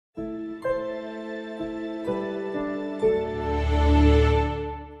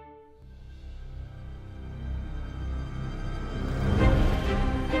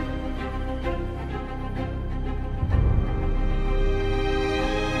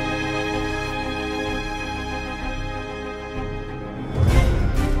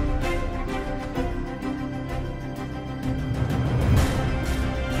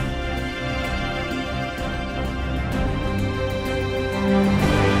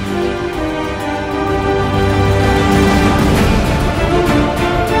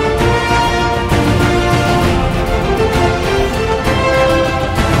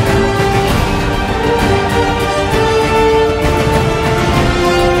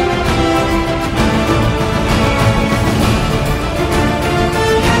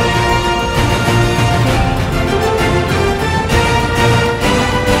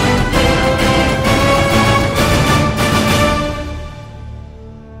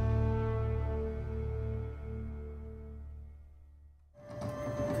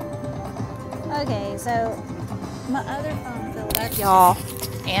Okay, so my other phone filled up, y'all,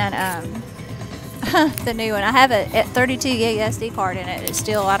 and the new one. I have a 32 gig SD card in it. It's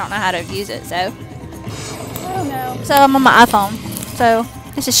still, I don't know how to use it, so I don't know. So I'm on my iPhone. So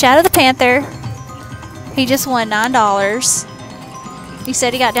this is Shadow the Panther. He just won $9. He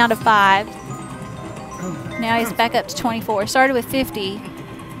said he got down to 5. Now he's back up to 24. Started with 50.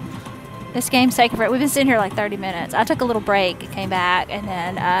 This game's taking forever. We've been sitting here like 30 minutes. I took a little break, came back, and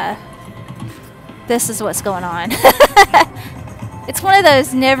then this is what's going on. It's one of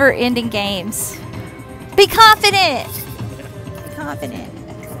those never-ending games. Be confident. Be confident.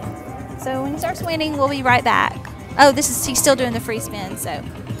 So when he starts winning, we'll be right back. Oh, he's still doing the free spins. So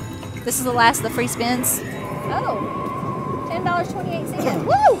this is the last of the free spins. Oh, $10.28.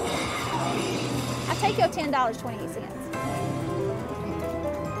 Woo! I take your $10.28.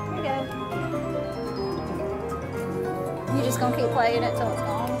 Here you go. You just gonna keep playing it till it's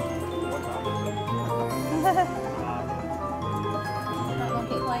gone? Not gonna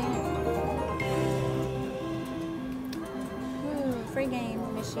keep playing it? Ooh, free game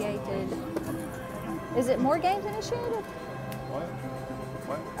initiated. Is it more games initiated? What?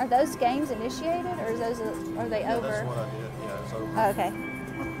 What? Are those games initiated, or are they over? That's what I did. Yeah, it's over. Oh, okay.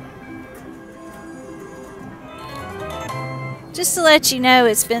 Just to let you know,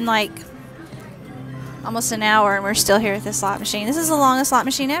 it's been like almost an hour and we're still here at the slot machine. This is the longest slot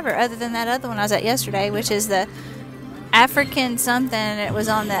machine ever, other than that other one I was at yesterday, which is the African something. It was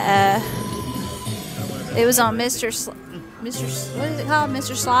on the it was on Mr. what is it called?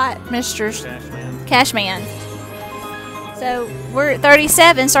 Mr. Slot? Mr. Cashman. So we're at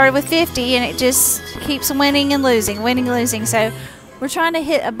 37, started with 50, and it just keeps winning and losing, So we're trying to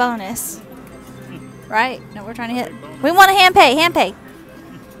hit a bonus. Right? No, we're trying to hit. We want a hand pay.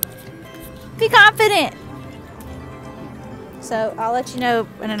 Be confident. So I'll let you know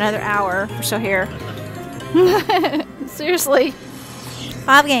in another hour if we're still here. Seriously.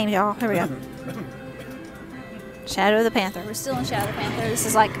 5 games, y'all. Here we go. Shadow of the Panther. We're still in Shadow of the Panther. This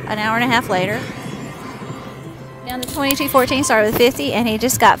is like an hour and a half later. Down to 22.14, started with 50, and he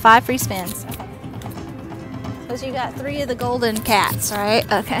just got 5 free spins. Okay. So you got 3 of the golden cats, right?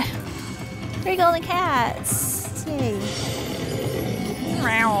 Okay. 3 golden cats. Yay.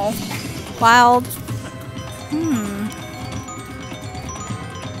 Meow. Wild.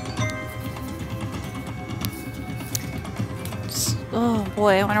 Oh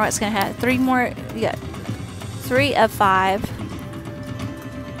boy, I wonder what's gonna happen. 3 more. You got 3 of 5.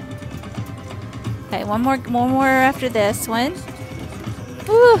 Okay, one more after this one.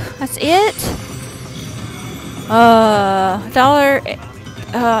 Whew, that's it. Dollar.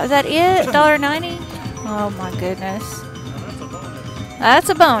 Is that it? $1.90? Oh my goodness. That's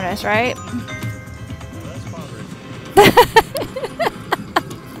a bonus, right?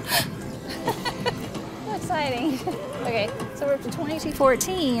 So exciting. Okay, so we're up to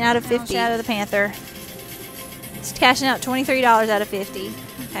 22.14 out of 50 out of the Panther. It's cashing out $23 out of 50.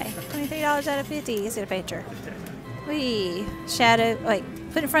 Okay, $23 out of 50. Let's get a picture. Wee. Shadow, like,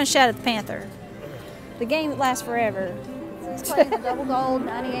 put in front of Shadow the Panther. The game that lasts forever. He's playing the double gold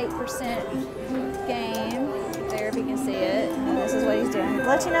 98% game. There, if you can see it. And this is what he's doing.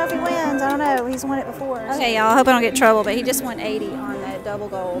 Let you know if he wins. I don't know. He's won it before. Okay, y'all. I hope I don't get in trouble, but he just won 80 on that double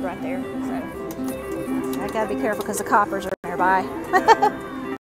gold right there. So I gotta be careful because the coppers are nearby.